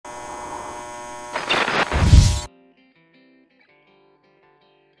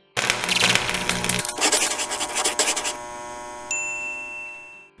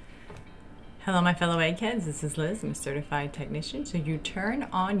Hello my fellow eggheads, this is Liz, I'm a certified technician. So you turn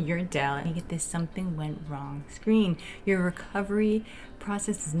on your Dell and you get this something went wrong screen. Your recovery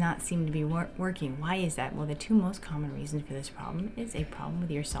process does not seem to be working. Why is that? Well, the two most common reasons for this problem is a problem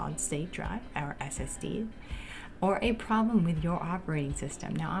with your solid state drive, or SSD, or a problem with your operating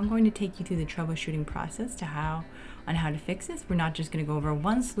system. Now I'm going to take you through the troubleshooting process on how to fix this. We're not just going to go over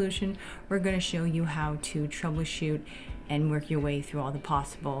one solution, we're going to show you how to troubleshoot and work your way through all the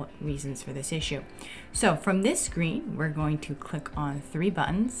possible reasons for this issue. So from this screen, we're going to click on 3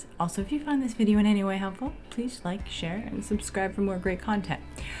 buttons. Also, if you found this video in any way helpful, please like, share, and subscribe for more great content.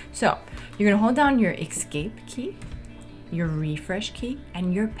 So you're going to hold down your escape key, your refresh key,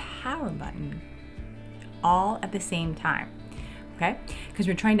 and your power button all at the same time, okay? Because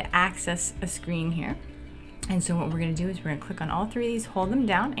we're trying to access a screen here. And so what we're going to do is we're going to click on all 3 of these, hold them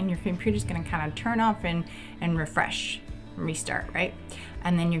down, and your computer's going to kind of turn off and refresh, restart, right?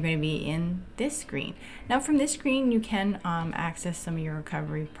 And then you're going to be in this screen. Now from this screen you can access some of your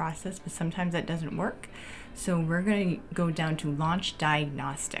recovery process, but sometimes that doesn't work. So we're going to go down to launch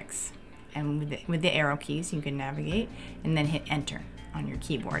diagnostics, and with the arrow keys you can navigate and then hit enter on your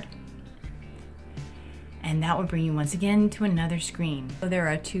keyboard. And that will bring you once again to another screen. So there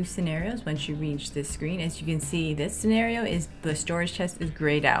are 2 scenarios once you reach this screen. As you can see, this scenario is the storage test is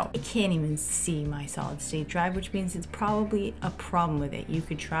grayed out. I can't even see my solid state drive, which means it's probably a problem with it. You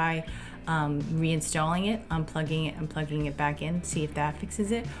could try reinstalling it, unplugging it, and plugging it back in, see if that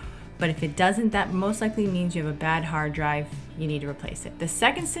fixes it. But if it doesn't, that most likely means you have a bad hard drive, you need to replace it. The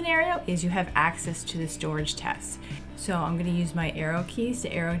second scenario is you have access to the storage test. So I'm going to use my arrow keys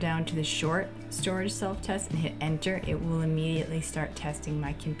to arrow down to the short storage self-test and hit enter. It will immediately start testing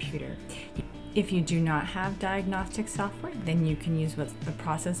my computer. If you do not have diagnostic software, then you can use what's the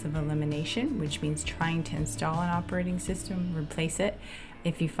process of elimination, which means trying to install an operating system, replace it.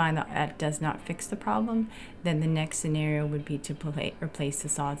 If you find that that does not fix the problem, then the next scenario would be to replace the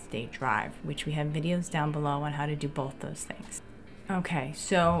solid state drive, which we have videos down below on how to do both those things. Okay,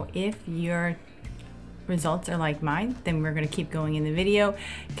 so if your results are like mine, then we're going to keep going in the video,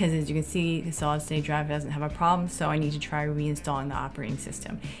 because as you can see, the solid state drive doesn't have a problem, so I need to try reinstalling the operating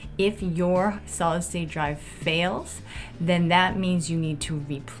system. If your solid state drive fails, then that means you need to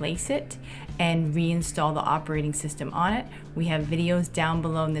replace it and reinstall the operating system on it. We have videos down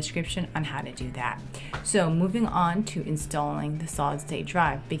below in the description on how to do that. So moving on to installing the solid state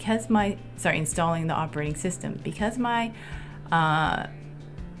drive, installing the operating system, because my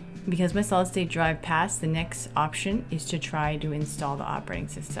solid state drive passed, the next option is to try to install the operating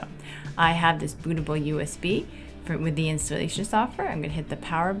system. I have this bootable USB with the installation software. I'm going to hit the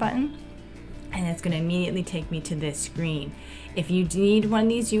power button and it's going to immediately take me to this screen. If you need one of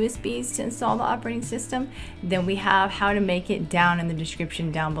these USBs to install the operating system, then we have how to make it down in the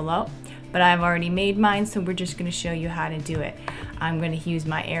description down below. But I've already made mine, so we're just going to show you how to do it. I'm going to use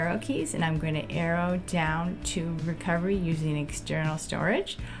my arrow keys and I'm going to arrow down to recovery using external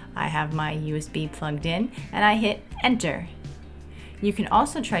storage. I have my USB plugged in and I hit enter. You can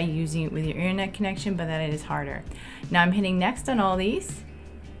also try using it with your internet connection, but that is harder. Now I'm hitting next on all these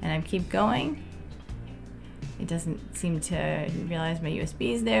and I keep going. It doesn't seem to realize my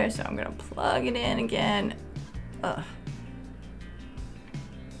USB is there, so I'm going to plug it in again. Ugh.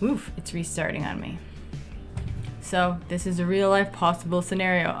 Oof, it's restarting on me. So this is a real life possible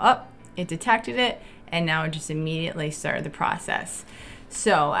scenario. Oh, it detected it and now it just immediately started the process.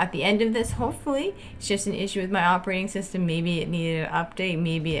 So at the end of this, hopefully it's just an issue with my operating system. Maybe it needed an update,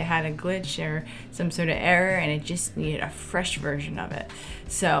 maybe it had a glitch or some sort of error and it just needed a fresh version of it.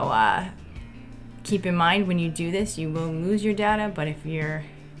 So keep in mind, when you do this, you will lose your data, but if your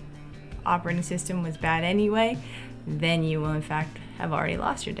operating system was bad anyway, then you will in fact have already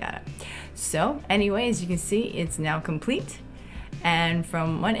lost your data. So anyway, as you can see, it's now complete. And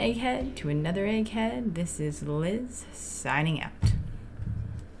from one egghead to another egghead, this is Liz signing out.